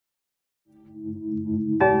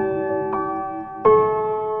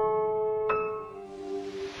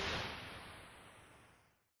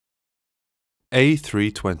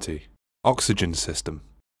A320 Oxygen System.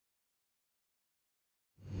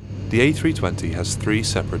 The A320 has three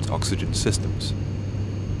separate oxygen systems.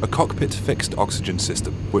 A cockpit fixed oxygen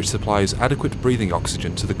system, which supplies adequate breathing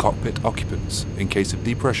oxygen to the cockpit occupants in case of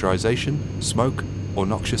depressurization, smoke, or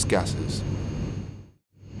noxious gases.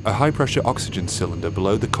 A high-pressure oxygen cylinder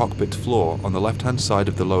below the cockpit floor on the left-hand side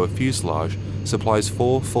of the lower fuselage supplies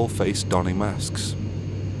 4 full-face donning masks.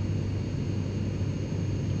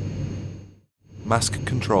 Mask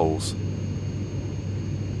controls.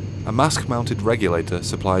 A mask-mounted regulator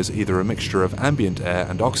supplies either a mixture of ambient air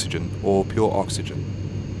and oxygen or pure oxygen.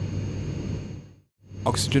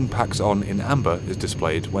 Oxygen packs on in amber is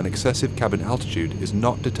displayed when excessive cabin altitude is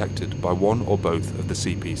not detected by one or both of the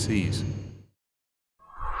CPCs.